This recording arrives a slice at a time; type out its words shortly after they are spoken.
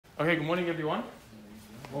Okay, good morning, everyone.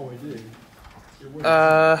 Oh, we did.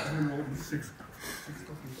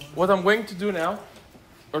 What I'm going to do now,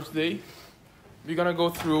 or today, we're going to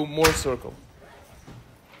go through Mohr Circle.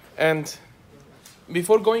 And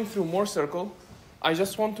before going through Mohr Circle, I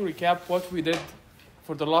just want to recap what we did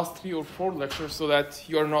for the last 3 or 4 lectures so that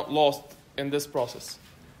you are not lost in this process.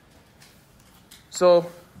 So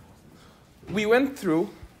we went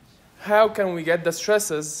through how can we get the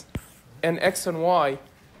stresses in X and Y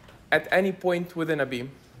at any point within a beam.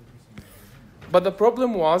 But the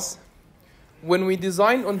problem was, when we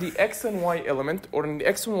designed on the X and Y element, or in the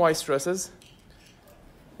X and Y stresses,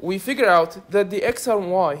 we figured out that the X and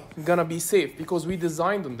Y are gonna be safe because we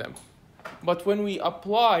designed on them. But when we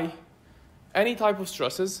apply any type of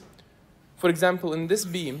stresses, for example, in this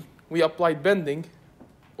beam, we applied bending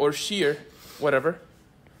or shear, whatever,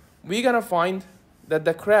 we're gonna find that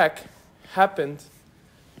the crack happened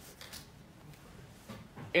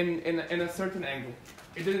in a certain angle.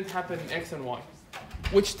 It didn't happen in X and Y,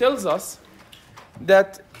 which tells us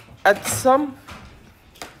that at some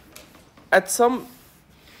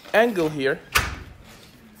angle here,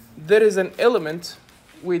 there is an element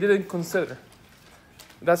we didn't consider.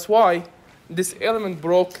 That's why this element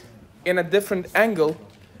broke in a different angle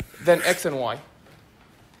than X and Y.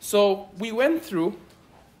 So we went through,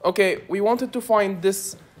 okay, we wanted to find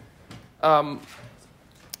this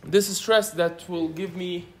this stress that will give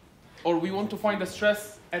me, or we want to find the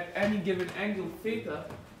stress at any given angle theta.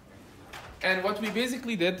 And what we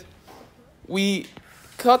basically did, we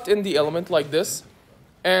cut in the element like this,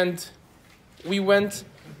 and we went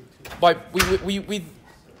by, we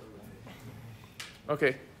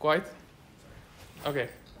okay, quiet? Okay.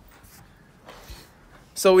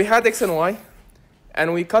 So we had X and Y,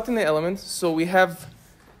 and we cut in the element, so we have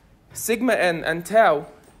sigma n and tau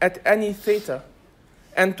at any theta.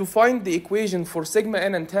 And to find the equation for sigma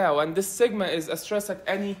n and tau, and this sigma is a stress at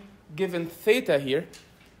any given theta here,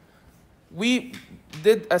 we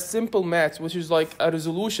did a simple math, which is like a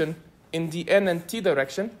resolution in the n and t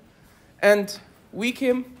direction, and we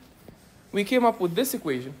came up with this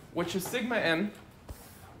equation, which is sigma n,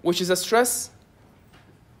 which is a stress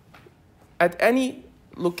at any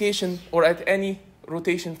location or at any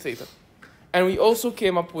rotation theta. And we also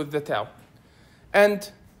came up with the tau.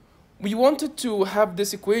 And we wanted to have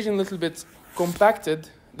this equation a little bit compacted.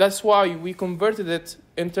 That's why we converted it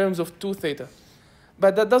in terms of 2 theta.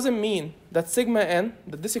 But that doesn't mean that sigma n,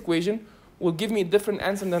 that this equation, will give me a different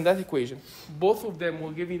answer than that equation. Both of them will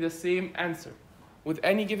give me the same answer. With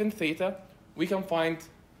any given theta, we can find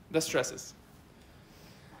the stresses.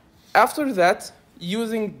 After that,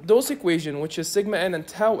 using those equations, which is sigma n and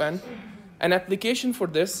tau n, an application for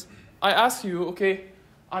this, I ask you, okay,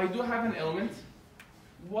 I do have an element.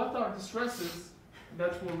 What are the stresses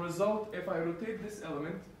that will result if I rotate this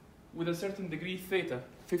element with a certain degree theta,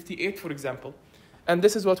 58 for example? And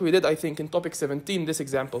this is what we did, I think, in topic 17, this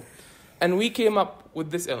example. And we came up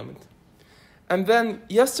with this element. And then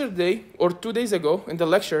yesterday, or 2 days ago, in the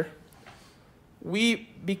lecture, we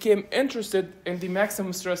became interested in the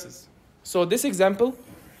maximum stresses. So this example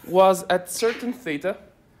was at certain theta.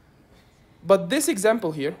 But this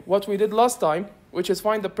example here, what we did last time, which is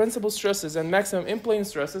find the principal stresses and maximum in-plane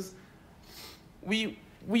stresses, we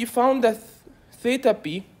found that theta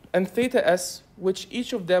p and theta s, which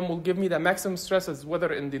each of them will give me the maximum stresses,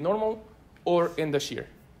 whether in the normal or in the shear.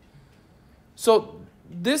 So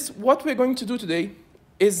this, what we're going to do today,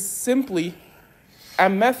 is simply a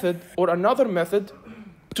method or another method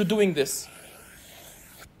to doing this.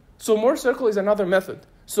 So Mohr Circle is another method.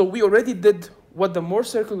 So we already did what the Mohr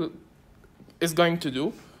Circle is going to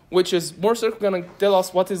do, which is Mohr Circle going to tell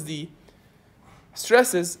us what is the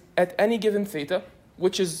stresses at any given theta,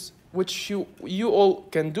 which you all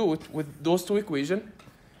can do it with those 2 equations.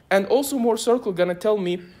 And also Mohr Circle going to tell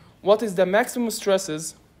me what is the maximum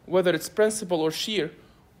stresses, whether it's principal or shear,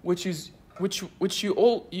 which you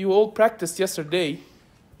all practiced yesterday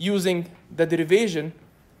using the derivation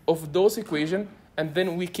of those equations, and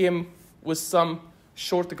then we came with some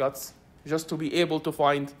shortcuts just to be able to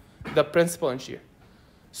find the principal and shear.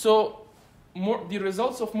 So the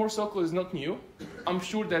results of Mohr Circle is not new. I'm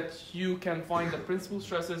sure that you can find the principal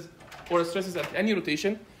stresses or stresses at any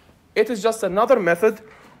rotation. It is just another method,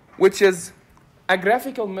 which is a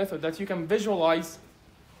graphical method that you can visualize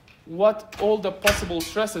what all the possible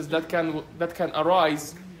stresses that can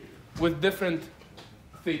arise with different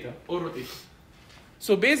theta or rotation.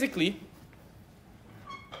 So basically,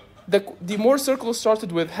 the Mohr Circle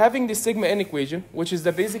started with having the sigma n equation, which is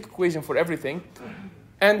the basic equation for everything.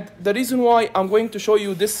 And the reason why I'm going to show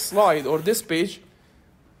you this slide or this page,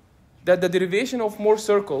 that the derivation of Mohr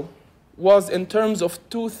Circle was in terms of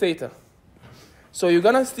 2 theta. So you're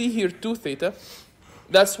going to see here 2 theta.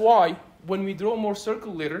 That's why when we draw Mohr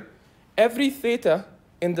circle later, every theta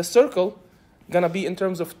in the circle going to be in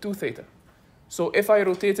terms of 2 theta. So if I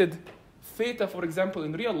rotated theta, for example,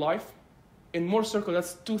 in real life, in Mohr circle,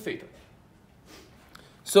 that's 2 theta.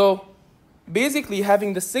 So basically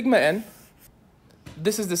having the sigma n,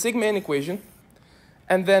 this is the sigma n equation,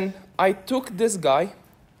 and then I took this guy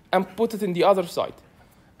and put it in the other side.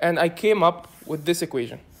 And I came up with this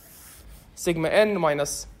equation. Sigma n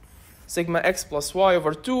minus sigma x plus y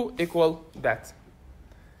over 2 equal that.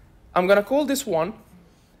 I'm going to call this 1.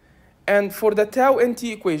 And for the tau nt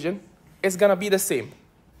equation, it's going to be the same.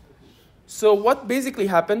 So what basically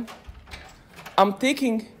happened, I'm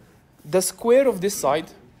taking the square of this side,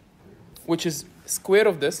 which is square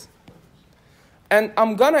of this, and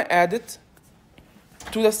I'm going to add it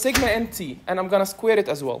to the sigma nt, and I'm going to square it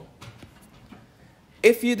as well.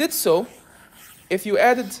 If you did so, if you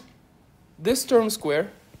added this term square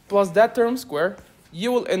plus that term square,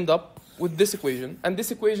 you will end up with this equation. And this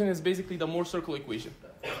equation is basically the Mohr circle equation.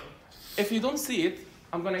 If you don't see it,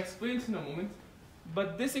 I'm going to explain it in a moment.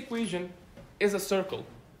 But this equation is a circle.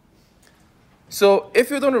 So if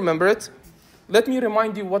you don't remember it, let me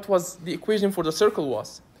remind you what was the equation for the circle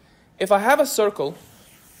was. If I have a circle,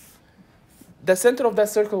 the center of that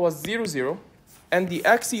circle was 0, 0. And the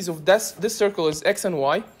axes of this circle is x and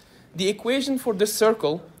y. The equation for this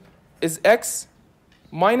circle is x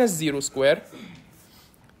minus 0 square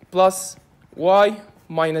plus y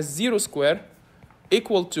minus 0 square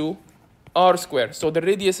equal to r square. So the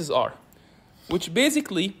radius is r, which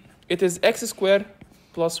basically it is x square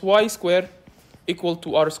plus y square equal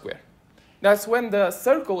to r square. That's when the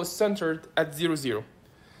circle is centered at 0, 0.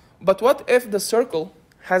 But what if the circle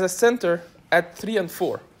has a center at 3 and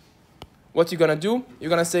 4? What you're going to do, you're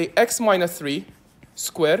going to say x minus 3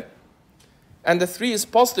 square, and the 3 is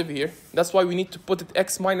positive here. That's why we need to put it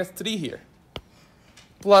x minus 3 here,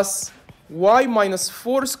 plus y minus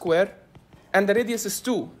 4 square, and the radius is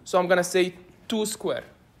 2. So I'm going to say 2 square.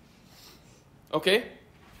 Okay?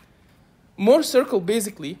 Mohr circle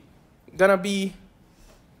basically going to be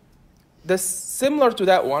similar to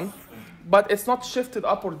that one, but it's not shifted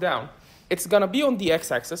up or down. It's going to be on the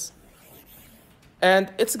x-axis.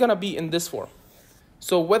 And it's going to be in this form.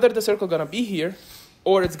 So whether the circle going to be here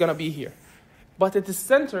or it's going to be here. But it is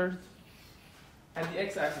centered at the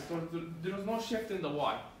x-axis. So there is no shift in the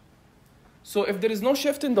y. So if there is no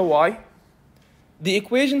shift in the y, the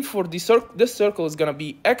equation for this circle is going to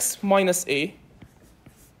be x minus a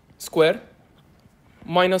square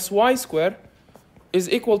minus y square is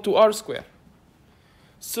equal to r square.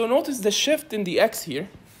 So notice the shift in the x here.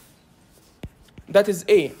 That is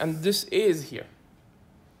a, and this a is here.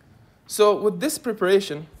 So with this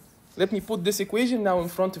preparation, let me put this equation now in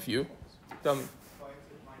front of you. Tell me.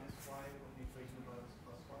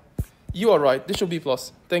 You are right. This should be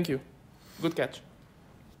plus. Thank you. Good catch.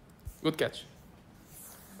 Good catch.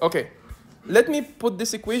 Okay. Let me put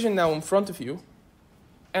this equation now in front of you,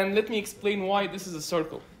 and let me explain why this is a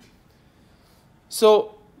circle.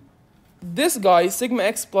 So this guy, sigma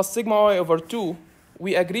x plus sigma y over 2,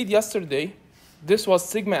 we agreed yesterday, this was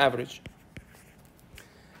sigma average.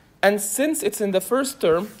 And since it's in the first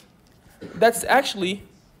term, that's actually,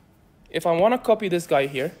 if I want to copy this guy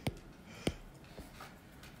here,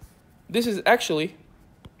 this is actually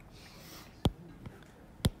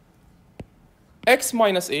x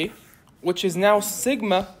minus a, which is now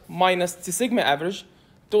sigma minus the sigma average.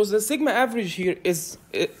 So the sigma average here is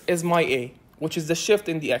my a, which is the shift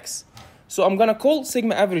in the x. So I'm going to call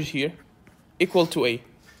sigma average here equal to a.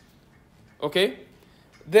 Okay?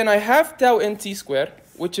 Then I have tau nt square,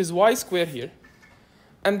 which is y square here.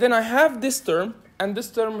 And then I have this term, and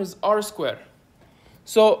this term is r square.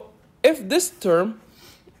 So if this term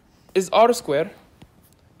is r square,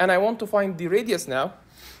 and I want to find the radius now,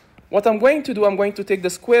 what I'm going to do, I'm going to take the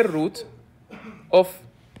square root of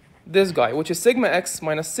this guy, which is sigma x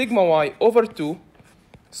minus sigma y over 2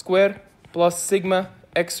 square plus sigma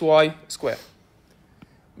xy square.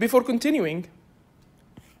 Before continuing,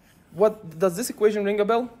 what does this equation ring a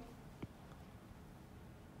bell?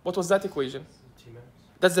 What was that equation?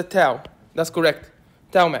 That's the tau. That's correct.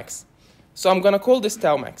 Tau max. So I'm going to call this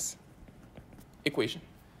tau max equation.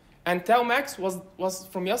 And tau max was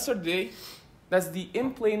from yesterday. That's the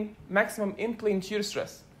in-plane, maximum in-plane shear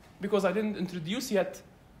stress. Because I didn't introduce yet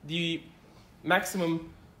the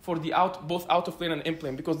maximum for the both out of plane and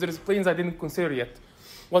in-plane. Because there is planes I didn't consider yet.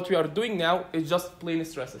 What we are doing now is just plane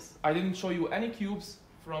stresses. I didn't show you any cubes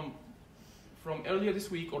from earlier this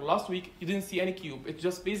week or last week. You didn't see any cube. It's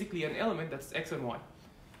just basically an element that's x and y.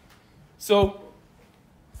 So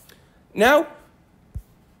Now,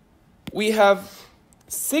 we have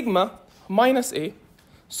sigma minus a.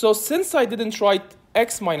 So since I didn't write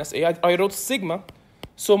x minus a, I wrote sigma.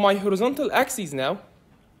 So my horizontal axis now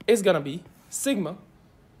is going to be sigma.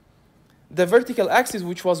 The vertical axis,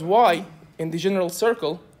 which was y in the general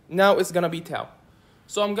circle, now is going to be tau.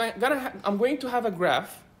 So I'm going to have a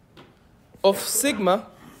graph of sigma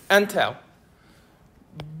and tau.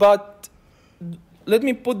 But let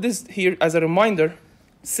me put this here as a reminder.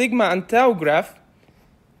 Sigma and tau graph,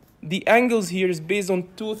 the angles here is based on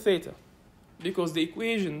 2 theta, because the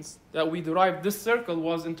equations that we derived this circle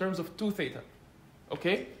was in terms of 2 theta.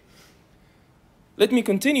 Okay? Let me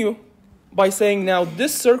continue by saying now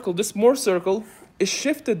this circle, this Mohr circle, is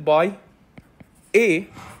shifted by A,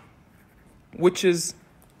 which is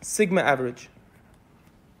sigma average.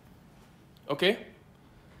 Okay?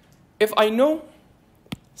 If I know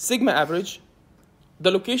sigma average,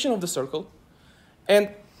 the location of the circle, and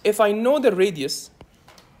if I know the radius,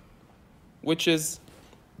 which is,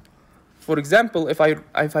 for example, if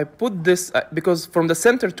I put this, because from the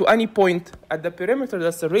center to any point at the perimeter,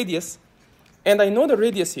 that's the radius, and I know the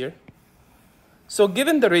radius here, so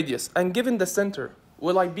given the radius and given the center,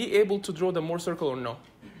 will I be able to draw the Mohr circle or no?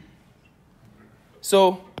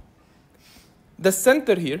 So the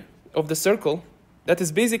center here of the circle, that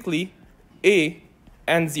is basically A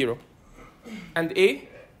and 0. And A,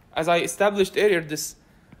 as I established earlier, this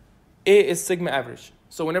A is sigma average.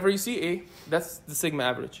 So whenever you see A, that's the sigma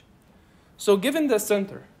average. So given the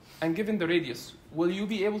center and given the radius, will you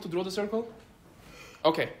be able to draw the circle?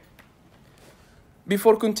 Okay.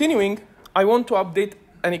 Before continuing, I want to update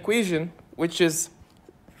an equation which is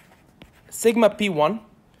sigma P1.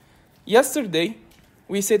 Yesterday,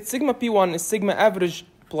 we said sigma P1 is sigma average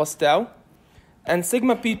plus tau, and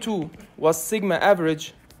sigma P2 was sigma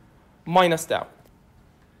average minus tau.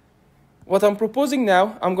 What I'm proposing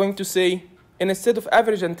now, I'm going to say, instead of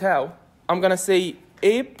average and tau, I'm going to say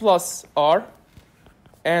A plus R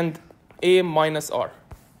and A minus R.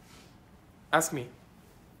 Ask me.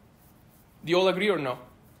 Do you all agree or no?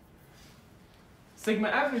 Sigma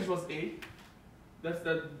average was A.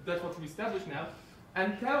 That's what we established now.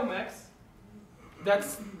 And tau max,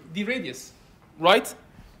 that's the radius, right?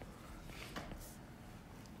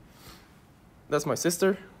 That's my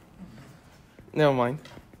sister. Never mind.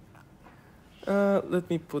 Let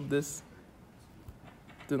me put this.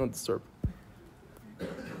 Do not disturb.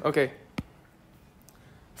 Okay.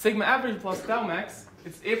 Sigma average plus tau max,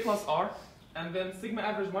 it's A plus R. And then sigma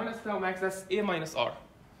average minus tau max, that's A minus R.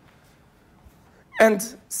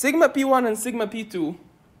 And sigma P1 and sigma P2,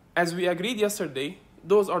 as we agreed yesterday,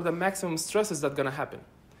 those are the maximum stresses that are going to happen.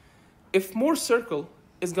 If Mohr circle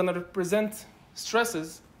is going to represent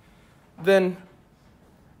stresses, then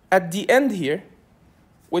at the end here,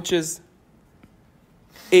 which is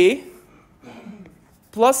A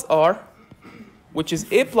plus R, which is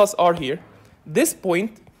A plus R here, this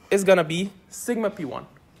point is going to be sigma P1.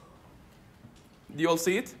 Do you all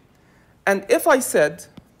see it? And if I said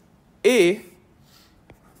A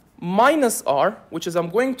minus R, which is I'm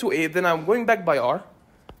going to A, then I'm going back by R,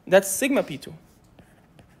 that's sigma P2.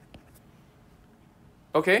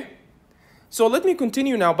 Okay? So let me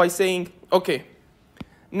continue now by saying, okay,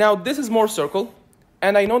 now this is Mohr circle,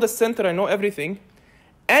 and I know the center, I know everything.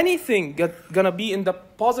 Anything gonna be in the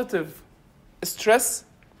positive stress,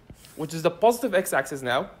 which is the positive x-axis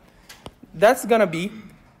now, that's gonna be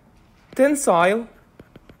tensile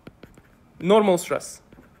normal stress.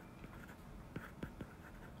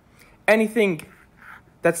 Anything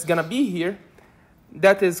that's gonna be here,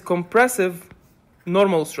 that is compressive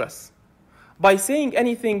normal stress. By saying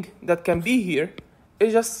anything that can be here,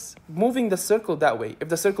 it's just moving the circle that way, if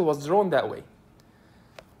the circle was drawn that way.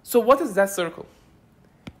 So what is that circle?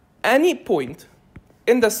 Any point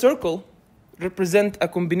in the circle represent a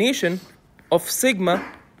combination of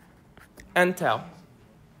sigma and tau.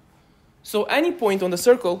 So any point on the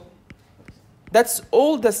circle, that's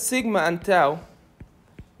all the sigma and tau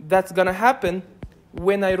that's gonna happen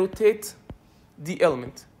when I rotate the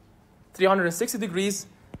element. 360 degrees,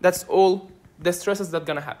 that's all the stresses that are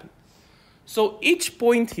gonna happen. So each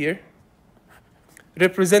point here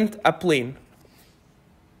represent a plane.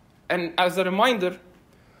 And as a reminder,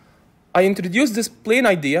 I introduced this plane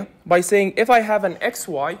idea by saying if I have an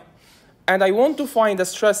xy and I want to find a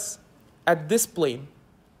stress at this plane,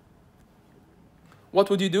 what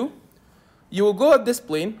would you do? You will go at this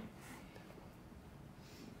plane.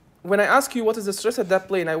 When I ask you what is the stress at that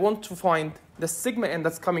plane, I want to find the sigma n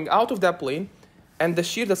that's coming out of that plane and the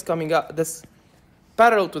shear that's coming out, that's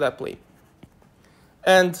parallel to that plane.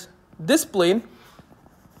 And this plane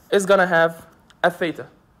is gonna have a theta,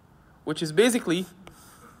 which is basically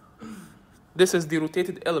This is the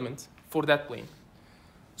rotated element for that plane.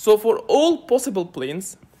 So for all possible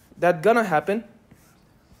planes that gonna happen,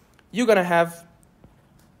 you're gonna have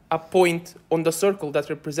a point on the circle that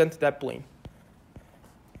represents that plane.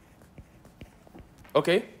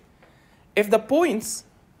 Okay? If the points,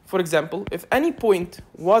 for example, if any point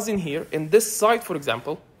was in here, in this side, for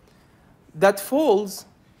example, that falls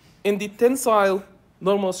in the tensile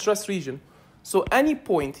normal stress region. So any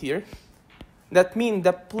point here, that means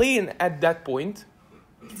the plane at that point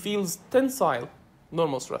feels tensile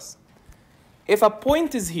normal stress. If a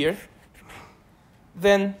point is here,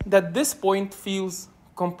 then that this point feels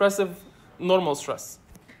compressive normal stress.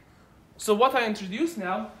 So what I introduce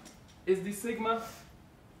now is the sigma,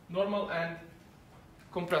 normal, and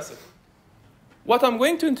compressive. What I'm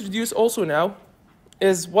going to introduce also now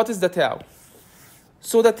is what is the tau.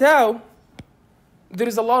 So the tau, there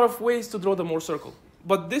is a lot of ways to draw the Mohr circle.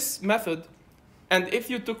 But this method, and if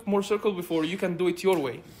you took Mohr circle before, you can do it your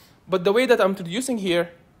way. But the way that I'm introducing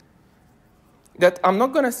here, that I'm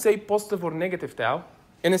not going to say positive or negative tau.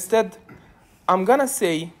 Instead, I'm going to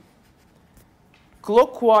say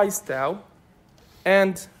clockwise tau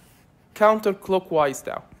and counterclockwise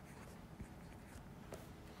tau.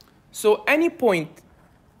 So any point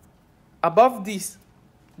above this,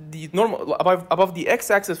 above the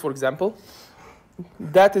x-axis, for example,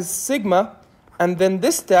 that is sigma, and then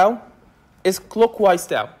this tau is clockwise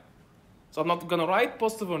tau. So I'm not going to write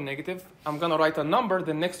positive or negative. I'm going to write a number,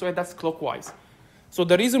 then next to it, that's clockwise. So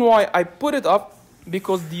the reason why I put it up,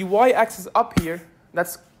 because the y-axis up here,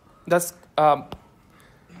 that's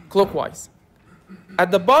clockwise.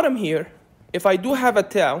 At the bottom here, if I do have a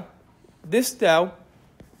tau, this tau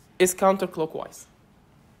is counterclockwise.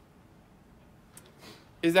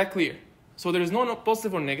 Is that clear? So there is no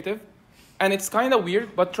positive or negative, and it's kind of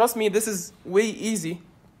weird, but trust me, this is way easy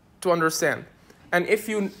to understand. And if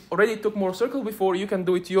you already took Mohr circle before, you can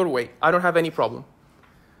do it your way. I don't have any problem.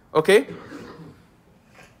 Okay?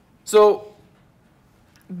 So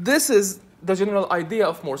this is the general idea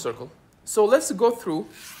of Mohr circle. So let's go through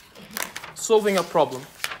solving a problem,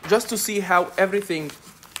 just to see how everything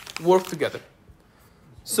works together.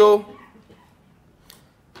 So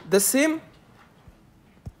the same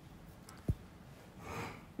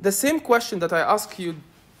question that I asked you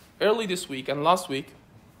early this week and last week,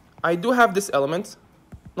 I do have this element.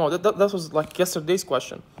 No, that was like yesterday's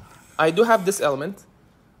question. I do have this element.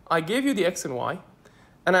 I gave you the x and y,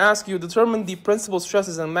 and I asked you determine the principal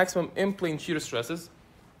stresses and maximum in-plane shear stresses,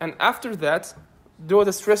 and after that, draw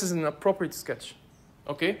the stresses in an appropriate sketch.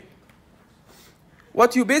 Okay?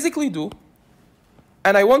 What you basically do,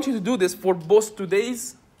 and I want you to do this for both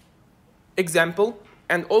today's example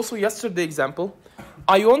and also yesterday's example,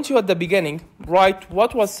 I want you at the beginning write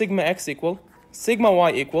what was sigma x equal, sigma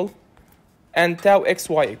y equal, and tau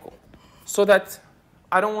xy equal. So that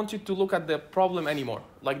I don't want you to look at the problem anymore,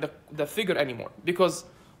 like the figure anymore, because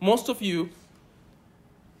most of you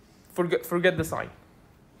forget the sign.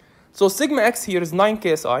 So sigma x here is 9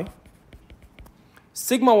 ksi,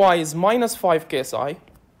 sigma y is minus 5 ksi,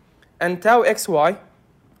 and tau xy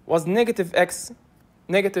was negative 6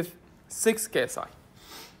 ksi.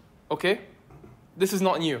 Okay? This is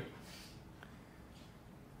not new.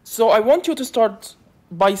 So I want you to start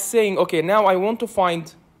by saying, okay, now I want to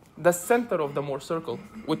find the center of the Mohr circle,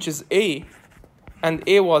 which is A, and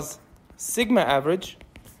A was sigma average,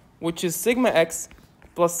 which is sigma x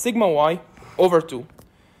plus sigma y over 2.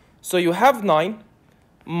 So you have 9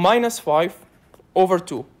 minus 5 over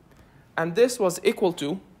 2. And this was equal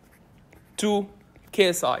to 2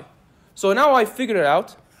 ksi. So now I figured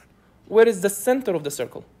out where is the center of the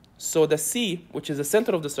circle. So the C, which is the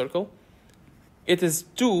center of the circle, it is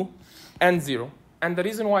 2 and 0. And the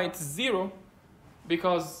reason why it's 0,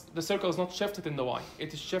 because the circle is not shifted in the y.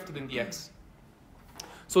 It is shifted in the x.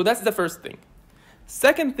 So that's the first thing.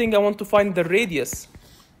 Second thing, I want to find the radius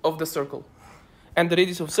of the circle. And the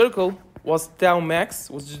radius of the circle was tau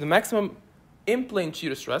max, which is the maximum in-plane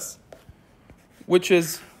shear stress, which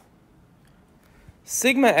is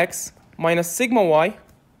sigma x minus sigma y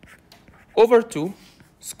over 2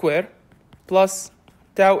 square plus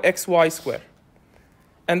tau xy square.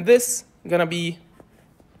 And this is going to be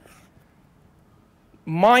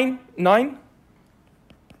 9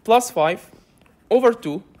 plus 5 over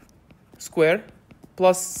 2 square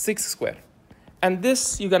plus 6 square. And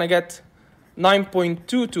this, you're going to get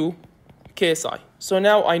 9.22 ksi. So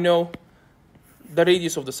now I know the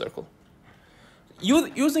radius of the circle.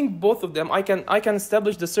 Using both of them, I can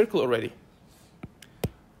establish the circle already.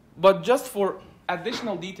 But just for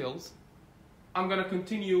additional details, I'm going to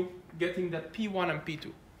continue getting that P1 and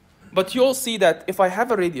P2. But you'll see that if I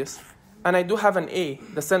have a radius, and I do have an A,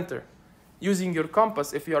 the center, using your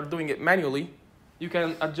compass, if you are doing it manually, you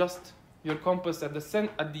can adjust your compass at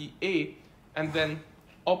the A and then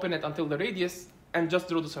open it until the radius and just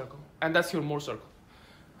draw the circle. And that's your Mohr circle.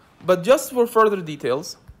 But just for further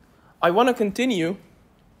details, I want to continue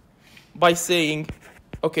by saying,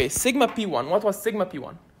 okay, sigma P1, what was sigma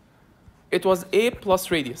P1? It was A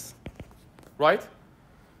plus radius, right?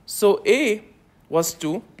 So A was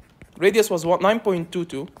 2, radius was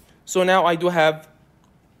 9.22, so now I do have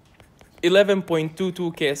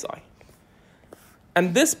 11.22 KSI.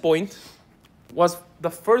 And this point was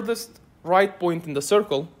the furthest right point in the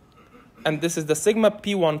circle, and this is the sigma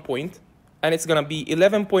P1 point, and it's going to be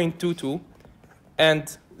 11.22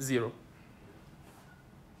 and 0.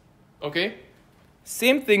 Okay?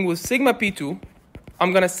 Same thing with sigma P2.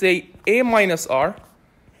 I'm going to say A minus R,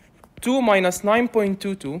 2 minus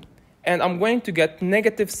 9.22, and I'm going to get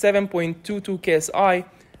negative 7.22 KSI,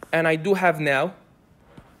 and I do have now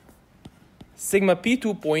sigma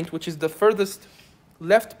P2 point, which is the furthest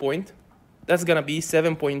left point. That's going to be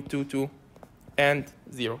 7.22 and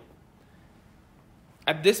 0.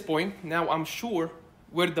 At this point, now I'm sure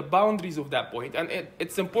where the boundaries of that point, and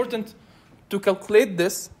it's important to calculate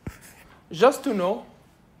this just to know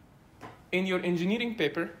in your engineering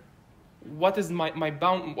paper what is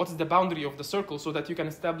what is the boundary of the circle, so that you can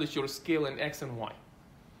establish your scale in X and Y.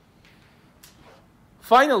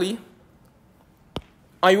 Finally,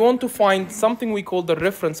 I want to find something we call the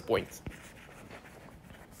reference point.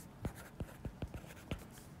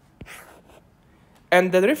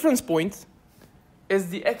 And the reference point is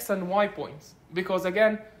the X and Y points, because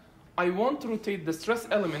again, I want to rotate the stress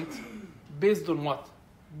element based on what?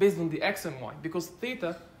 Based on the X and Y, because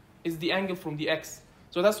theta is the angle from the X.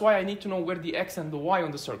 So that's why I need to know where the X and the Y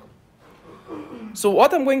on the circle. So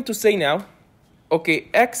what I'm going to say now, okay,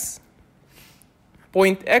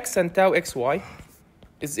 point X and tau XY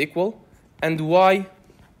is equal, and Y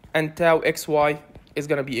and tau XY is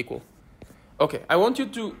going to be equal. Okay, I want you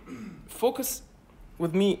to focus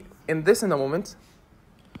with me in this in a moment.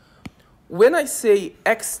 When I say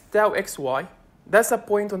X tau XY, that's a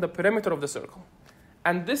point on the perimeter of the circle.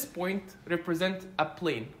 And this point represents a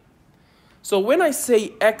plane. So when I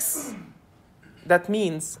say X, that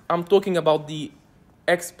means I'm talking about the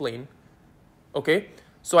X plane. Okay?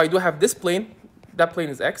 So I do have this plane, that plane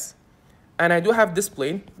is X. And I do have this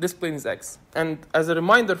plane is X. And as a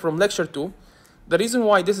reminder from lecture 2, the reason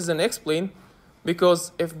why this is an X plane,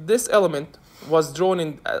 because if this element was drawn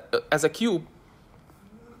in as a cube,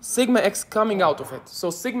 sigma X coming out of it. So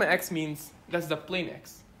sigma X means that's the plane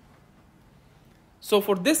X. So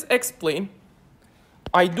for this X plane,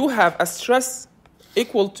 I do have a stress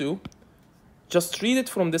equal to, just read it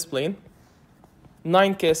from this plane,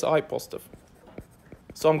 9 KSI positive.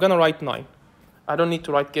 So I'm going to write 9. I don't need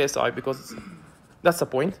to write KSI because that's the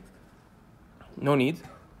point. No need.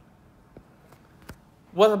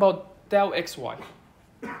 What about tau XY?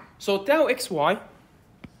 So tau XY,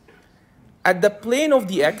 at the plane of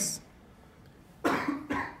the X,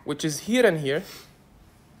 which is here and here,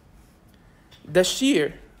 the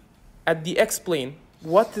shear at the X plane,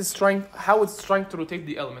 how it's trying to rotate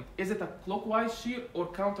the element. Is it a clockwise shear or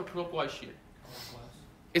counterclockwise shear?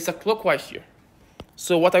 It's a clockwise shear.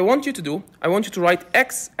 So what I want you to do, I want you to write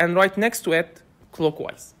X and write next to it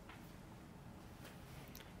clockwise.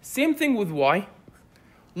 Same thing with Y.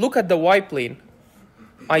 Look at the Y plane.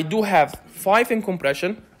 I do have 5 in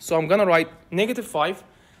compression, so I'm going to write -5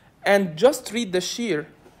 and just read the shear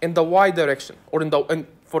in the Y direction, or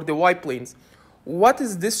for the Y planes. What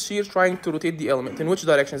is this shear trying to rotate the element? In which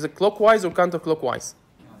direction? Is it clockwise or counterclockwise?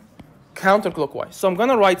 Counterclockwise. So I'm going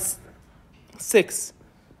to write 6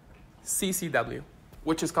 CCW,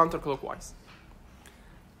 which is counterclockwise.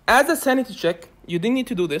 As a sanity check, you didn't need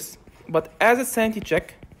to do this, but as a sanity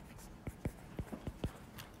check,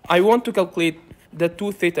 I want to calculate the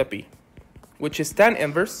 2 theta p, which is tan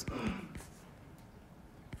inverse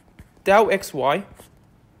tau xy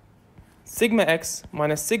sigma x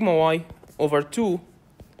minus sigma y over 2,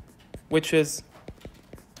 which is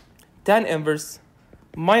tan inverse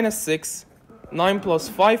minus 6, 9 plus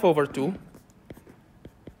 5 over 2.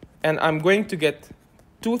 And I'm going to get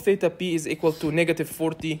 2 theta p is equal to negative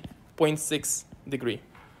 40.6 degree.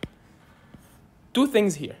 Two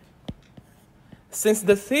things here. Since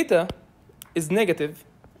the theta is negative,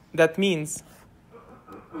 that means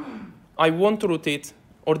I want to rotate,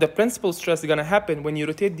 or the principal stress is going to happen when you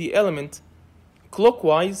rotate the element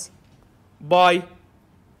clockwise by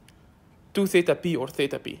 2 theta p or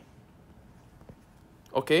theta p.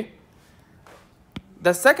 Okay?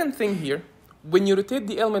 The second thing here, when you rotate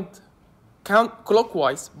the element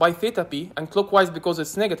clockwise by theta p, and clockwise because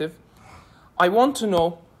it's negative, I want to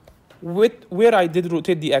know where I did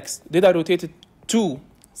rotate the x. Did I rotate it to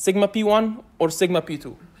sigma p1 or sigma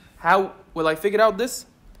p2? How will I figure out this?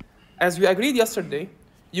 As we agreed yesterday,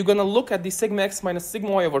 you're going to look at the sigma x minus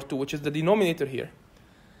sigma y over 2, which is the denominator here.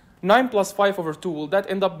 9 plus 5 over 2, will that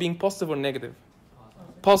end up being positive or negative?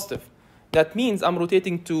 Positive. That means I'm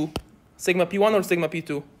rotating to sigma p1 or sigma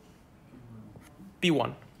p2?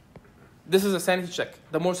 P1. This is a sanity check.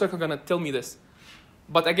 The Mohr circle is going to tell me this.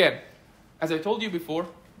 But again, as I told you before,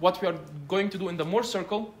 what we are going to do in the Mohr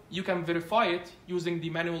circle, you can verify it using the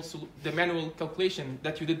manual calculation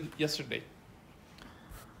that you did yesterday.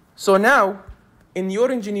 So now, in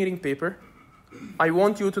your engineering paper, I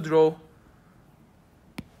want you to draw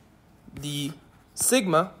the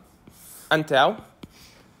sigma and tau.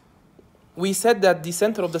 We said that the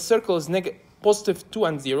center of the circle is positive 2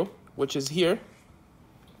 and 0, which is here,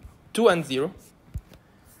 2 and 0.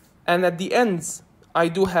 And at the ends, I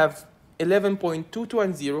do have 11.22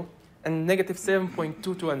 and 0 and negative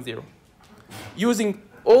 7.22 and 0. Using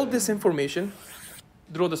all this information,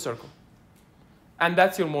 draw the circle. And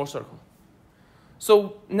that's your Mohr circle.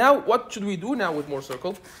 So now what should we do now with Mohr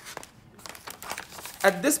circle?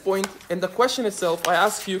 At this point, in the question itself, I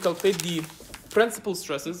ask you to calculate the principal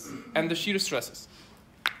stresses and the shear stresses.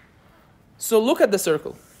 So look at the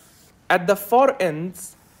circle. At the far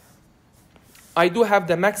ends, I do have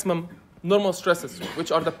the maximum normal stresses,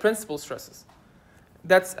 which are the principal stresses.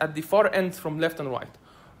 That's at the far ends from left and right.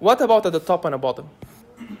 What about at the top and the bottom?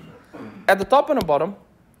 At the top and the bottom,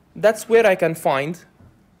 that's where I can find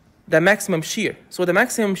the maximum shear. So the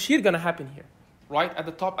maximum shear is going to happen here, right? At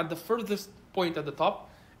the top, at the furthest point at the top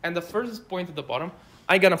and the furthest point at the bottom,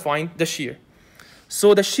 I'm going to find the shear.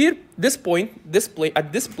 So the shear, this point,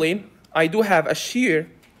 at this plane, I do have a shear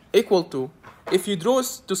equal to, if you draw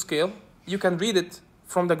it to scale, you can read it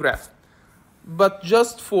from the graph. But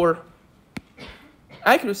just for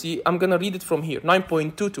accuracy, I'm going to read it from here,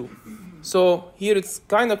 9.22. So here it's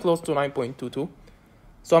kind of close to 9.22.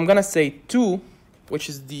 So I'm going to say 2, which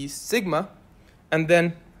is the sigma, and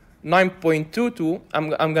then 9.22, I'm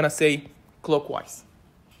going to say clockwise.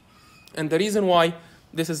 And the reason why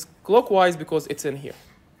this is clockwise, because it's in here.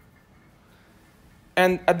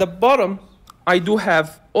 And at the bottom, I do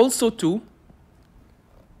have also 2,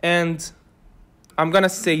 and I'm going to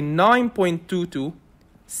say 9.22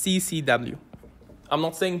 CCW. I'm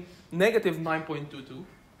not saying negative 9.22.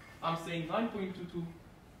 I'm saying 9.22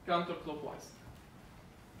 counterclockwise.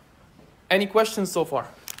 Any questions so far?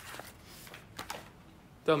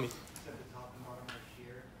 Tell me.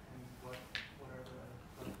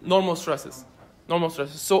 Normal stresses. Normal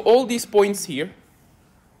stresses. So all these points here,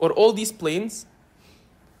 or all these planes,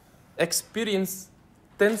 experience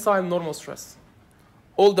tensile normal stress.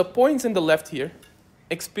 All the points in the left here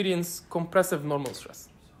experience compressive normal stress.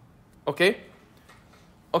 Okay?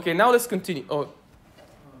 Okay, now let's continue. Oh. Can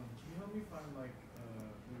you help me find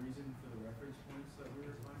the reason for the reference points that we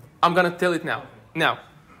were finding? I'm gonna tell it now. Okay. Now.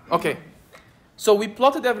 Okay. So we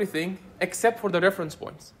plotted everything except for the reference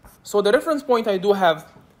points. So the reference point I do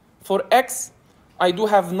have for x, I do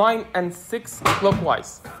have 9 and 6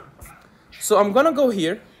 clockwise. So I'm gonna go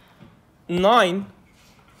here, 9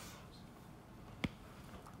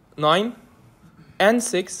 and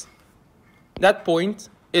 6, that point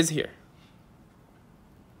is here.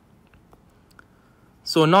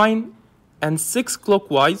 So 9 and 6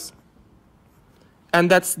 clockwise,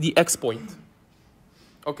 and that's the x point.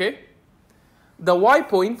 Okay? The y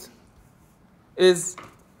point is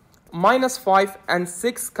minus 5 and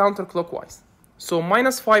 6 counterclockwise. So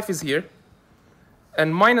minus 5 is here,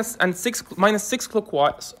 and minus 6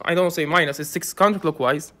 clockwise, I don't say minus, it's 6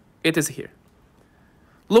 counterclockwise, it is here.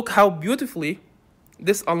 Look how beautifully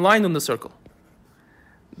this aligned on the circle.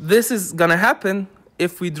 This is gonna happen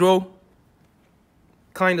if we draw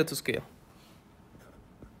kinda to scale.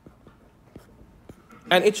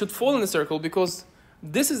 And it should fall in the circle because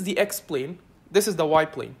this is the x plane, this is the y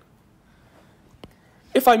plane.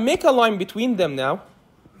 If I make a line between them now,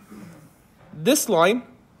 this line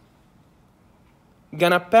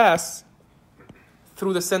gonna pass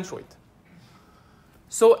through the centroid.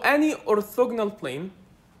 So any orthogonal plane,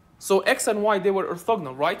 so x and y, they were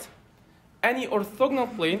orthogonal, right? Any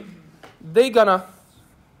orthogonal plane, they gonna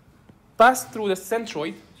pass through the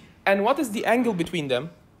centroid. And what is the angle between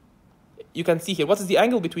them? You can see here. What is the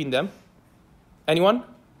angle between them? Anyone?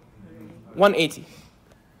 180.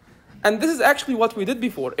 And this is actually what we did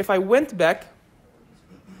before. If I went back,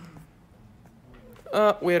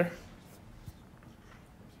 where?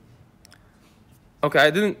 Okay,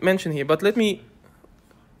 I didn't mention here, but let me,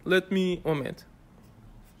 1 minute.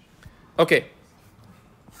 Okay,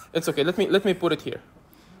 it's okay. Let me put it here.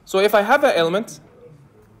 So if I have an element,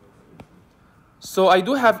 So I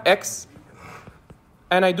do have x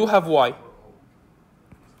and I do have y.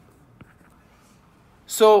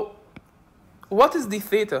 So what is the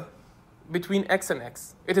theta between x and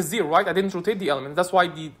x? It is 0, right? I didn't rotate the element. That's why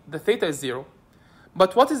the theta is 0.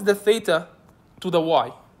 But what is the theta to the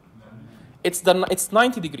y? It's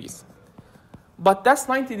 90 degrees. But that's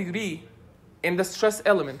 90 degree in the stress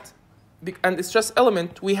element. And the stress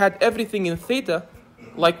element, we had everything in theta,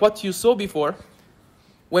 like what you saw before.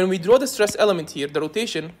 When we draw the stress element here, the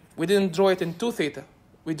rotation, we didn't draw it in 2 theta.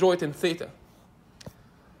 We draw it in theta.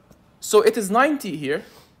 So it is 90 here,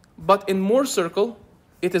 but in Mohr circle,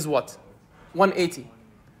 it is what? 180.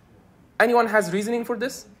 Anyone has reasoning for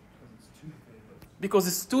this? Because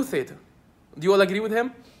it's 2 theta. Do you all agree with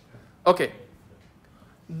him? Okay.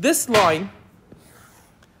 This line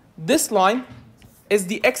is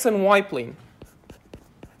the x and y plane.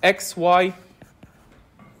 X, y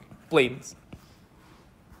planes.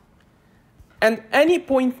 And any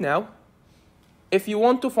point now, if you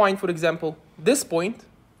want to find, for example, this point,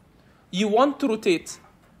 you want to rotate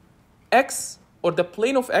x, or the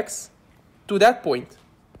plane of x, to that point,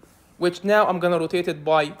 which now I'm going to rotate it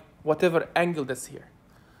by whatever angle that's here.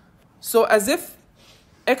 So as if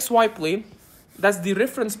xy plane, that's the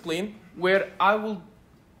reference plane where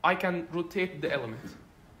I can rotate the element.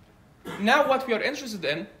 Now what we are interested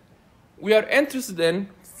in,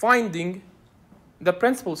 finding the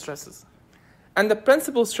principal stresses. And the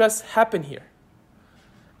principal stress happen here.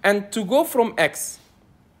 And to go from x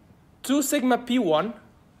to sigma p1,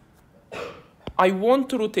 I want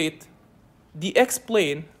to rotate the x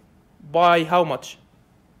plane by how much?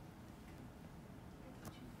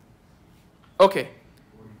 Okay.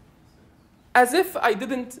 As if I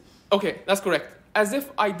didn't, okay, that's correct. As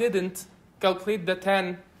if I didn't calculate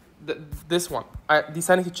this one, the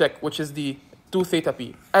sanity check, which is the 2 theta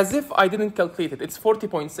p. As if I didn't calculate it. It's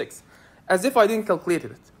 40.6. As if I didn't calculate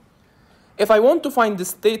it. If I want to find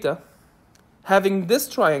this theta, having this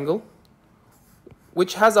triangle,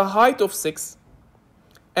 which has a height of 6,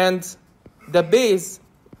 and the base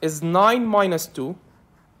is 9 minus 2,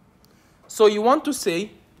 so you want to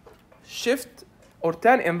say shift or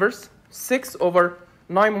tan inverse 6 over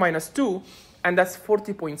 9 minus 2, and that's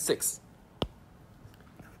 40.6.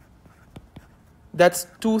 That's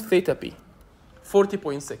 2 theta p,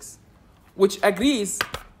 40.6, which agrees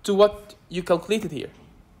to what you calculated here,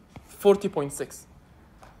 40.6.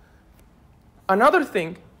 Another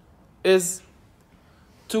thing is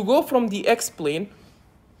to go from the x plane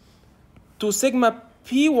to sigma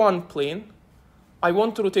p1 plane. I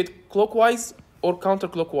want to rotate clockwise or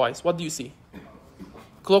counterclockwise. What do you see?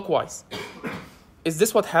 Clockwise. Is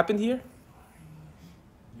this what happened here?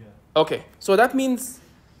 Yeah. Okay, so that means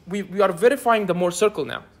we are verifying the Mohr circle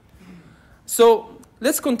now. So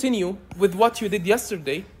let's continue with what you did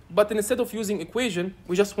yesterday, but instead of using equation,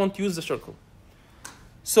 we just want to use the circle.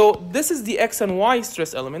 So this is the x and y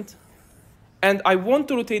stress element, and I want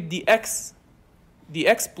to rotate the x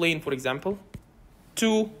plane, for example,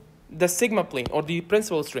 to the sigma plane, or the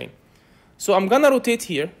principal strain. So I'm going to rotate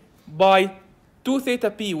here by 2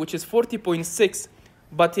 theta p, which is 40.6,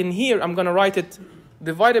 but in here I'm going to write it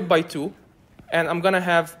divided by 2, and I'm going to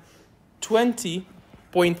have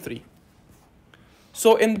 20.3.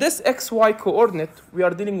 So in this xy coordinate, we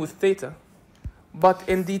are dealing with theta, but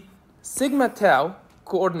in the sigma tau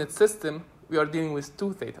coordinate system, we are dealing with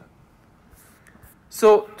 2 theta.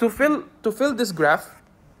 So to fill this graph,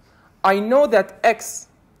 I know that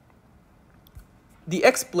the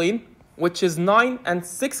x plane, which is 9 and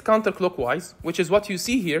 6 counterclockwise, which is what you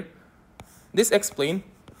see here, this x plane,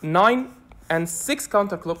 9 and 6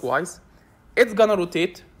 counterclockwise, it's gonna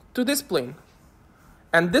rotate to this plane.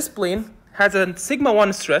 And this plane has a sigma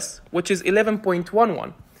 1 stress, which is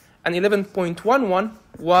 11.11. And 11.11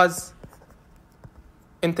 was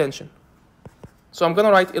in tension. So I'm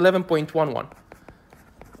gonna write 11.11.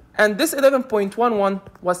 And this 11.11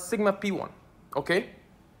 was sigma p1, okay?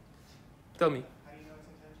 Tell me. How do you know it's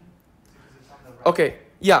intention? Because it's on the right. Okay,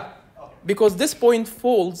 yeah. Okay. Because this point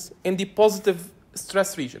falls in the positive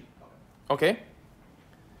stress region, okay?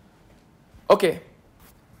 Okay,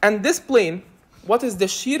 and this plane, what is the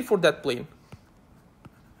shear for that plane?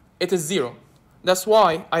 It is 0. That's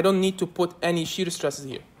why I don't need to put any shear stresses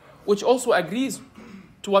here, which also agrees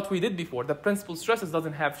to what we did before. The principal stresses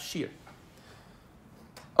doesn't have shear.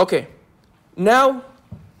 Okay, now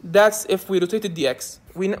that's if we rotated the x.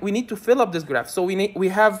 We need to fill up this graph. So we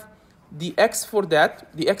have the x for that,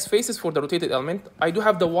 the x faces for the rotated element. I do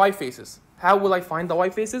have the y faces. How will I find the y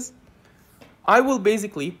faces? I will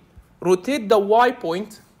basically rotate the y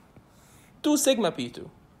point to sigma p2.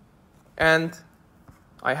 And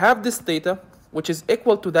I have this theta, which is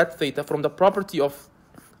equal to that theta from the property of,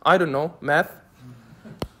 I don't know, math.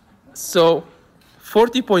 So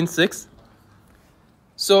 40.6.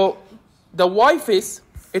 So the y face,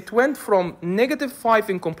 it went from -5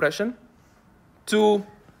 in compression to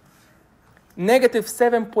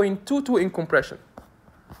 -7.22 in compression.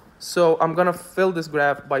 So I'm going to fill this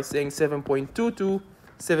graph by saying 7.22,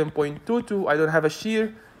 7.22. I don't have a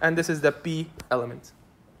shear, and this is the P element.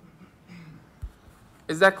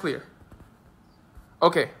 Is that clear?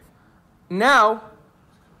 Okay. Now,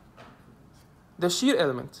 the shear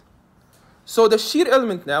element. So the shear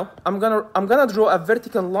element now, I'm gonna draw a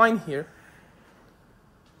vertical line here,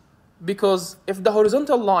 because if the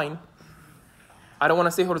horizontal line, I don't want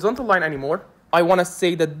to say horizontal line anymore, I want to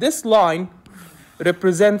say that this line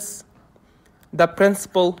represents the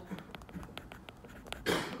principal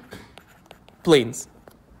planes,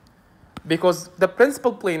 because the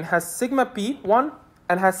principal plane has sigma p1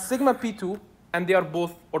 and has sigma p2, and they are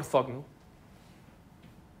both orthogonal.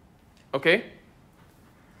 Okay?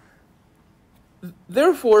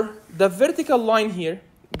 Therefore, the vertical line here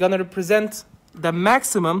gonna represent the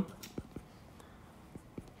maximum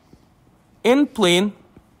in plane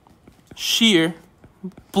shear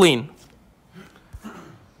plane,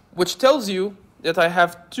 which tells you that I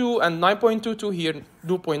have 2 and 9.22 here,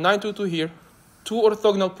 2.922 here, 2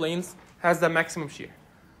 orthogonal planes has the maximum shear.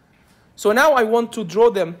 So now I want to draw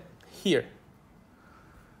them here.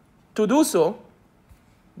 To do so,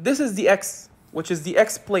 this is the x, which is the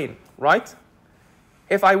x plane, right?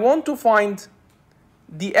 If I want to find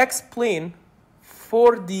the x plane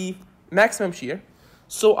for the maximum shear,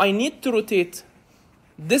 so I need to rotate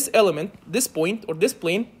this element, this point, or this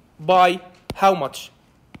plane, by how much?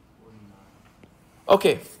 49.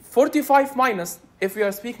 Okay, 45 minus, if we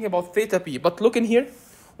are speaking about theta p. But look in here.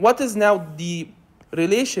 What is now the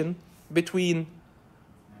relation between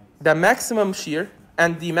the maximum shear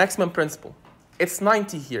and the maximum principal? It's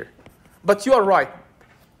 90 here. But you are right.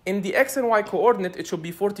 In the x and y coordinate, it should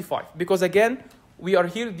be 45. Because again, we are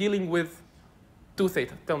here dealing with 2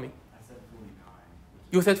 theta. Tell me. I said 49.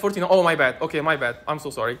 You said 49. Oh, my bad. Okay, my bad. I'm so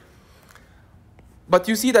sorry. But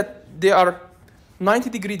you see that they are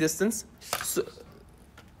 90-degree distance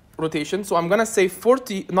rotation. So I'm going to say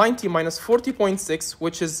 90 minus 40.6,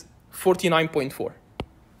 which is 49.4.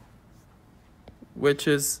 Which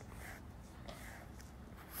is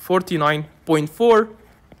 49.4,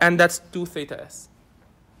 and that's 2 theta s.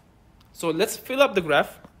 So let's fill up the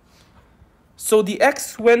graph. So the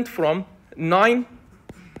x went from 9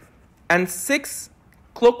 and 6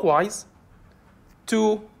 clockwise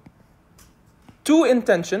to 2 in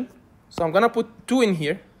tension. So I'm going to put 2 in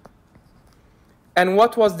here. And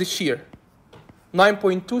what was the shear?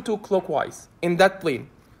 9.22 clockwise in that plane.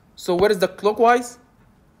 So where is the clockwise?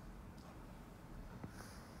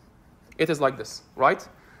 It is like this, right?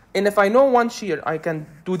 And if I know one shear, I can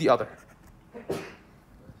do the other.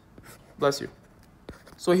 Bless you.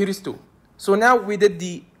 So here is 2. So now we did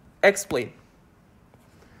the x plane.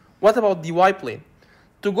 What about the y plane?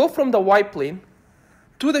 To go from the y plane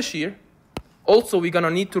to the shear, also we're going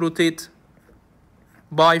to need to rotate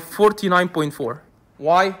by 49.4.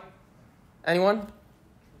 Why? Anyone?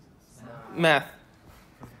 Math.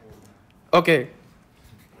 Okay.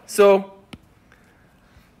 So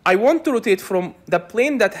I want to rotate from the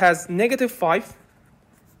plane that has -5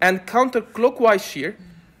 and counterclockwise shear.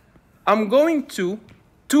 I'm going to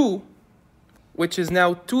 2, which is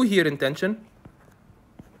now 2 here in tension,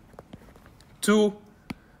 to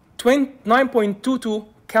 9.22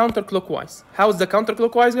 counterclockwise. How is the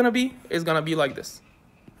counterclockwise going to be? It's going to be like this.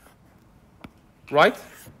 Right?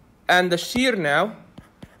 And the shear now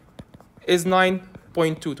is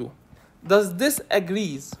 9.22. Does this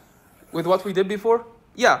agrees with what we did before?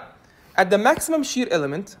 Yeah. At the maximum shear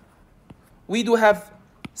element, we do have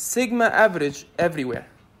sigma average everywhere.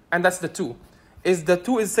 And that's the 2. Is the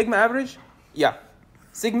 2 is sigma average? Yeah.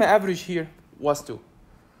 Sigma average here was 2.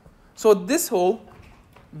 So this whole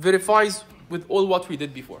verifies with all what we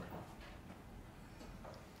did before.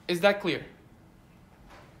 Is that clear?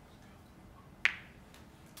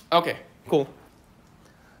 Okay, cool.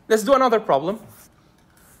 Let's do another problem.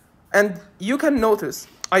 And you can notice,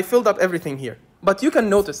 I filled up everything here. But you can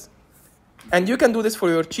notice, and you can do this for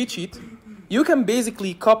your cheat sheet, you can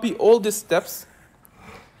basically copy all these steps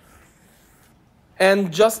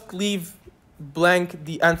and just leave blank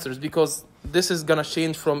the answers, because this is going to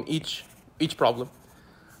change from each problem.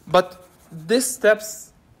 But these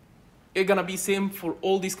steps are going to be same for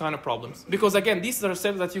all these kind of problems. Because again, these are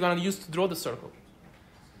steps that you're going to use to draw the circle.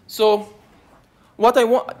 So what I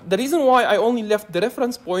want, the reason why I only left the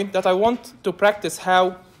reference point, that I want to practice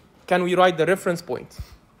how can we write the reference point.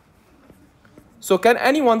 So can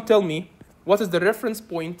anyone tell me what is the reference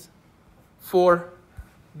point for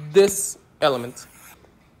this element?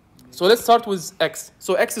 So let's start with x.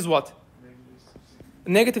 So x is what?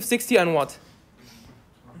 Negative 60 and what?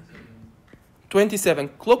 27.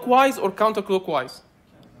 Clockwise or counterclockwise?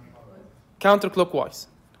 Counterclockwise.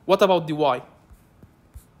 What about the y?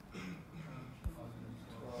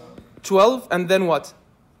 12 and then what?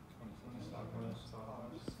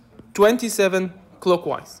 27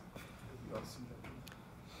 clockwise.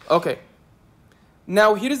 Okay.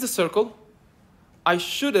 Now here is the circle. I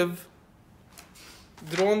should have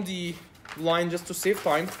drawn the line just to save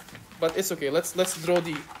time, but it's okay. Let's draw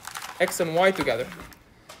the x and y together.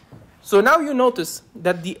 So now you notice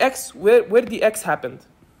that the x, where the x happened?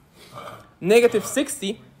 Negative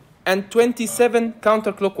 60 and 27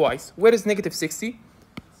 counterclockwise. Where is negative 60?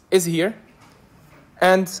 Is here.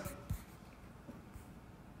 And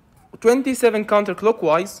 27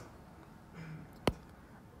 counterclockwise,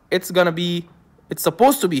 it's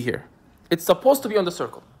supposed to be here. It's supposed to be on the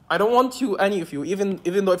circle. I don't want you, any of you,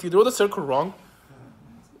 even though if you draw the circle wrong,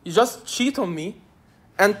 you just cheat on me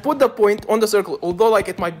and put the point on the circle, although like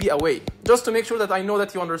it might be away, just to make sure that I know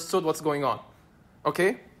that you understood what's going on.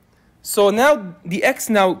 Okay? So now the x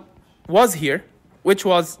now was here, which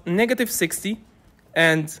was negative 60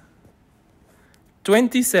 and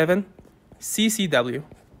 27 CCW.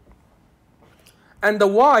 And the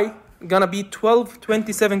y gonna be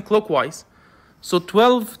 1227 clockwise. So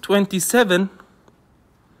 1227,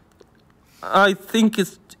 I think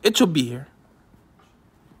it should be here.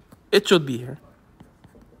 It should be here.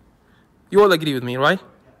 You all agree with me, right?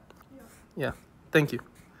 Yeah, thank you.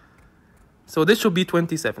 So this should be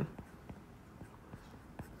 27.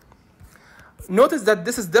 Notice that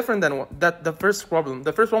this is different than the first problem.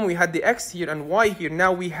 The first problem we had the x here and y here.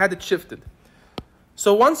 Now we had it shifted.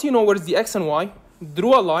 So once you know where's the x and y,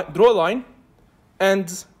 draw a line,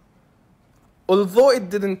 and although it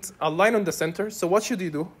didn't align on the center, so what should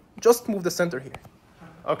you do? Just move the center here.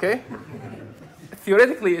 Okay?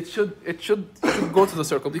 Theoretically, it should go to the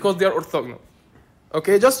circle because they are orthogonal.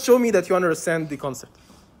 Okay, just show me that you understand the concept.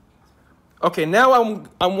 Okay, now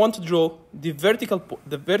I want to draw the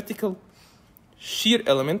vertical shear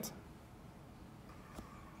element.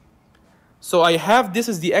 So I have, this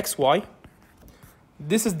is the xy,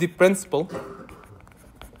 this is the principal,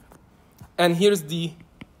 and here's the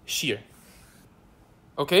shear.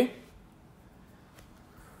 Okay?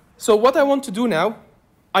 So what I want to do now,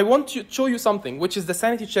 I want to show you something, which is the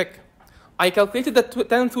sanity check. I calculated the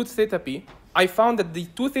tan 2 theta p. I found that the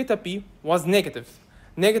 2 theta p was negative.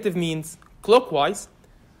 Negative means clockwise.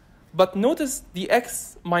 But notice the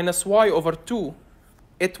x minus y over 2,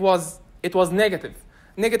 it was negative.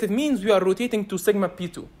 Negative means we are rotating to sigma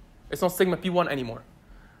p2. It's not sigma p1 anymore.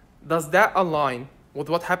 Does that align with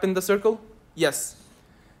what happened in the circle? Yes.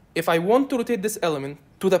 If I want to rotate this element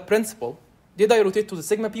to the principal, did I rotate to the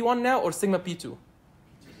sigma p1 now or sigma p2?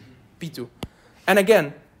 P2. And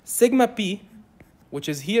again, sigma p, which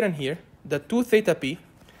is here and here, the 2 theta p,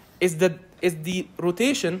 is the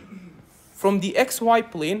rotation from the xy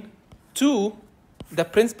plane to the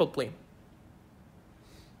principal plane.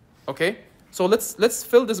 Okay? So let's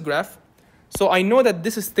fill this graph. So I know that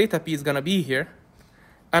this is theta p is gonna be here,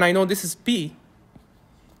 and I know this is p,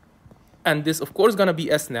 and this of course is gonna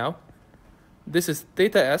be s now. This is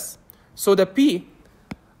theta s. So the p,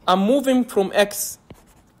 I'm moving from x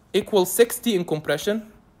equals 60 in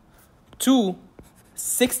compression to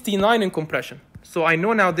 69 in compression. So I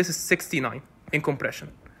know now this is 69 in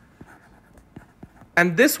compression.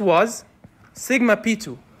 And this was sigma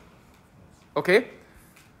p2. Okay?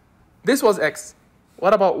 This was x.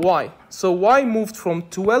 What about y? So y moved from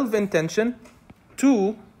 12 in tension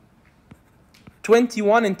to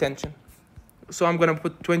 21 in tension. So I'm going to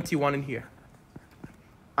put 21 in here.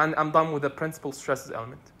 And I'm done with the principal stresses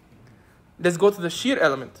element. Let's go to the shear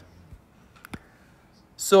element.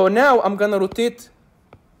 So now I'm going to rotate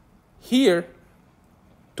here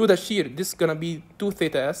to the shear. This is going to be 2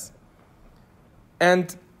 theta s.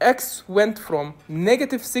 And x went from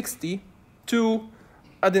negative 60 to,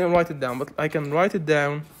 I didn't write it down, but I can write it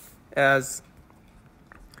down as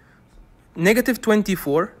negative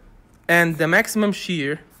 24, and the maximum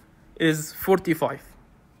shear is 45.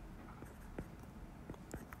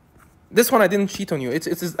 This one I didn't cheat on you. It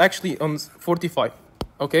is actually on 45,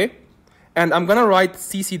 okay? And I'm gonna write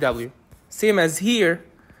CCW. Same as here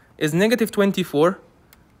is negative 24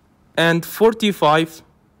 and 45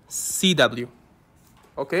 CW.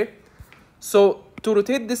 Okay, so to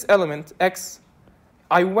rotate this element x,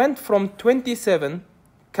 I went from 27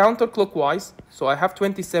 counterclockwise, so I have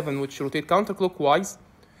 27 which rotate counterclockwise,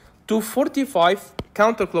 to 45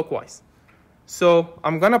 counterclockwise. So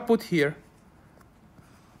I'm gonna put here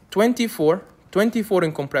 24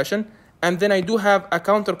 in compression, and then I do have a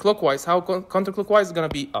counterclockwise. How counterclockwise is gonna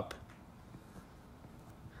be up.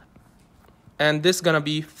 And this is gonna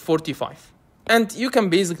be 45. And you can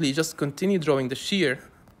basically just continue drawing the shear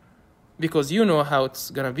because you know how it's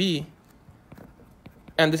gonna be.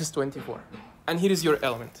 And this is 24. And here is your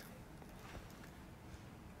element.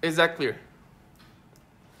 Is that clear?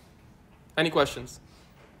 Any questions?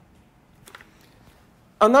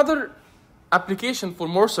 Another application for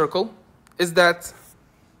Mohr circle is that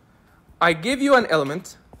I give you an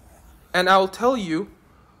element and I'll tell you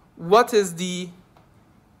what is the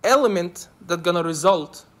element that's gonna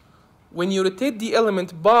result when you rotate the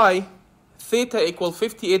element by theta equal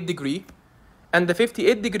 58 degree, and the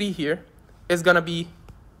 58 degree here is gonna be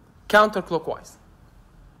counterclockwise.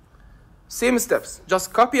 Same steps,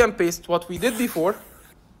 just copy and paste what we did before.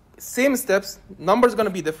 Same steps, numbers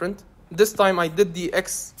gonna be different. This time I did the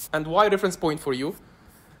X and Y reference point for you.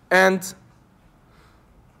 And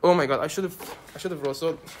oh my god, I should have wrote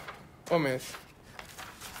so oh man.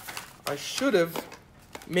 I should have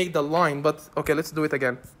made the line, but okay, let's do it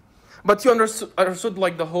again. But you understood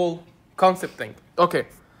like the whole concept thing. Okay.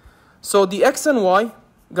 So the X and Y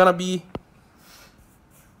gonna be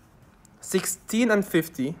 16 and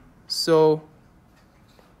 50. So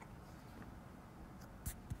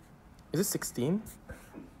is it 16?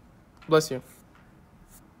 Bless you.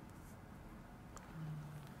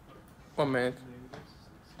 1 minute.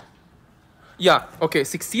 Yeah, okay,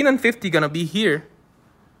 16 and 50 gonna be here.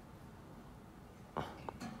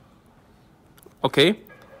 Okay,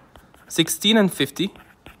 16 and 50.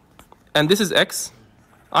 And this is X.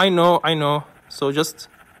 I know. So just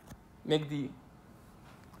make the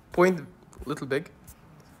point a little big.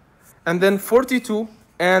 And then 42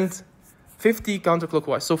 and 50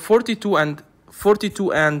 counterclockwise. So 42 and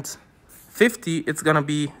 50,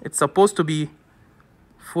 it's supposed to be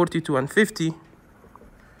 42 and 50.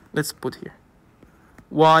 Let's put here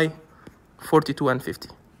Y 42 and 50.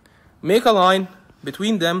 Make a line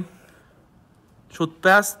between them. Should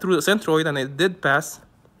pass through the centroid, and it did pass.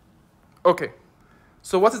 Okay,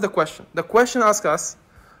 so what is the question? The question asks us,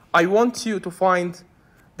 I want you to find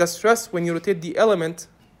the stress when you rotate the element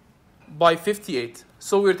by 58.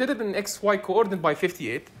 So we rotated an XY coordinate by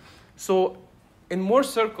 58. So in Mohr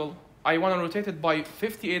circle, I want to rotate it by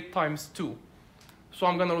 58 times 2. So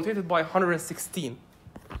I'm going to rotate it by 116.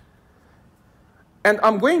 And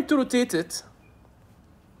I'm going to rotate it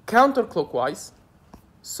counterclockwise.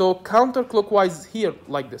 So counterclockwise here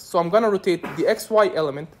like this. So I'm going to rotate the XY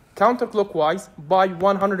element counterclockwise by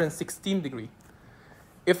 116 degree.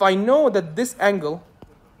 If I know that this angle,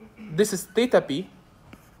 this is theta p,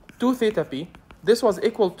 2 theta p, this was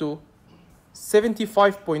equal to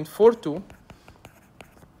 75.42.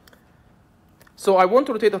 So I want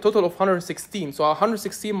to rotate a total of 116. So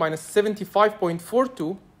 116 minus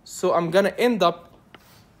 75.42. So I'm going to end up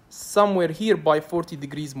somewhere here by 40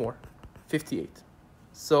 degrees more, 58.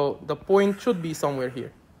 So the point should be somewhere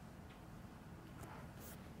here.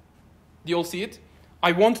 Do you all see it?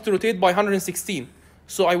 I wanted to rotate by 116.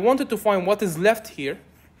 So I wanted to find what is left here.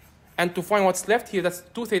 And to find what's left here, that's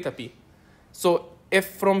 2 theta p. So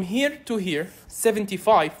if from here to here,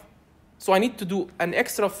 75, so I need to do an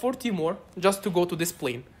extra 40 more just to go to this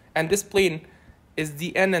plane. And this plane is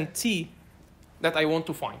the N and T that I want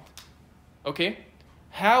to find. Okay?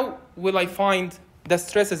 How will I find the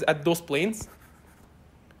stresses at those planes?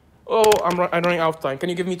 Oh, I'm running out of time. Can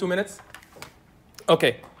you give me 2 minutes?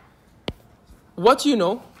 Okay. What you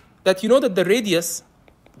know that the radius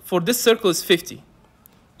for this circle is 50.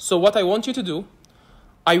 So what I want you to do,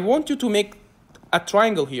 I want you to make a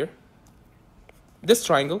triangle here, this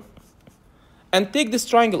triangle, and take this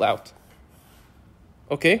triangle out.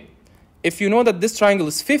 Okay? If you know that this triangle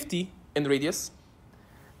is 50 in radius,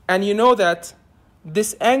 and you know that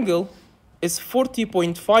this angle is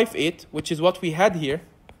 40.58, which is what we had here,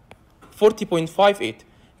 40.58.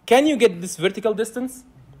 Can you get this vertical distance?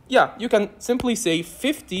 Yeah, you can simply say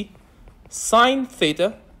 50 sine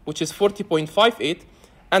theta, which is 40.58,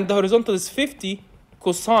 and the horizontal is 50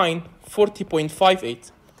 cosine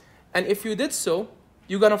 40.58. And if you did so,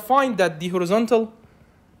 you're going to find that the horizontal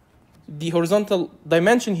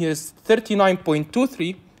dimension here is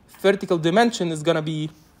 39.23. Vertical dimension is going to be,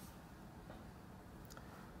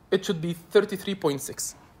 it should be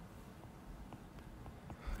 33.6.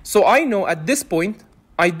 So I know at this point,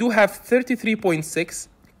 I do have 33.6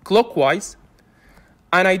 clockwise,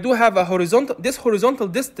 and I do have a horizontal, this horizontal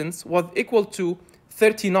distance was equal to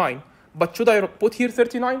 39. But should I put here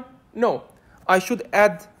 39? No. I should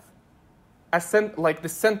add like the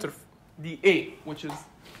center, the A, which is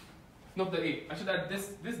not the A. I should add this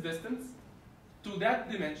distance to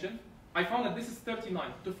that dimension. I found that this is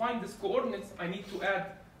 39. To find this coordinates, I need to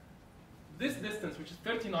add this distance, which is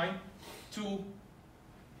 39, to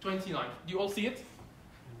 29. Do you all see it?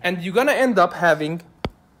 And you're gonna end up having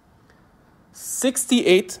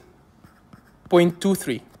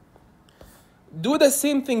 68.23. Do the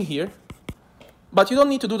same thing here, but you don't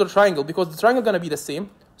need to do the triangle because the triangle is gonna be the same.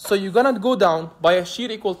 So you're gonna go down by a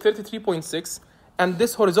shear equal 33.6, and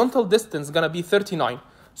this horizontal distance is gonna be 39.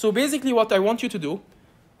 So basically what I want you to do,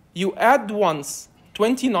 you add once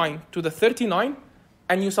 29 to the 39,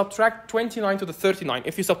 and you subtract 29 to the 39.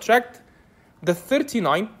 If you subtract the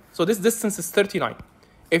 39, so this distance is 39.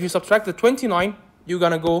 If you subtract the 29, you're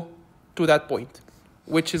gonna go to that point,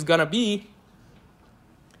 which is gonna be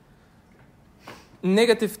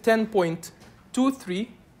negative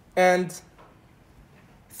 10.23 and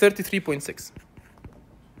 33.6.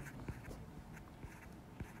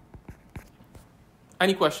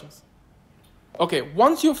 Any questions? Okay,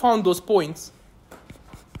 once you found those points,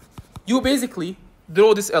 you basically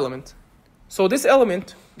draw this element. So this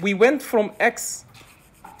element, we went from x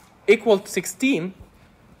equal 16,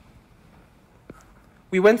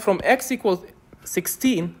 we went from x equal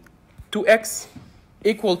 16 to x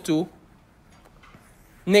equal to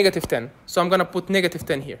negative 10. So I'm gonna put negative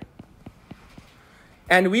 10 here.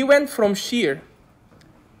 And we went from shear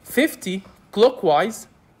 50 clockwise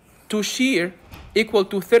to shear equal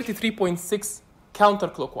to 33.6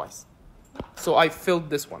 counterclockwise. So I filled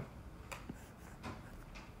this one.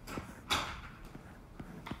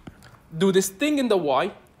 Do this thing in the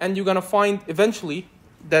y, and you're gonna find eventually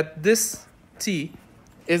that this t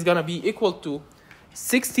is gonna be equal to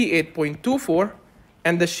 68.24,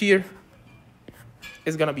 and the shear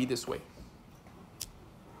is gonna be this way.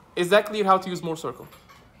 Is that clear how to use Mohr circle?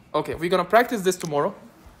 Okay, we're gonna practice this tomorrow,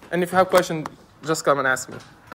 and if you have questions, just come and ask me.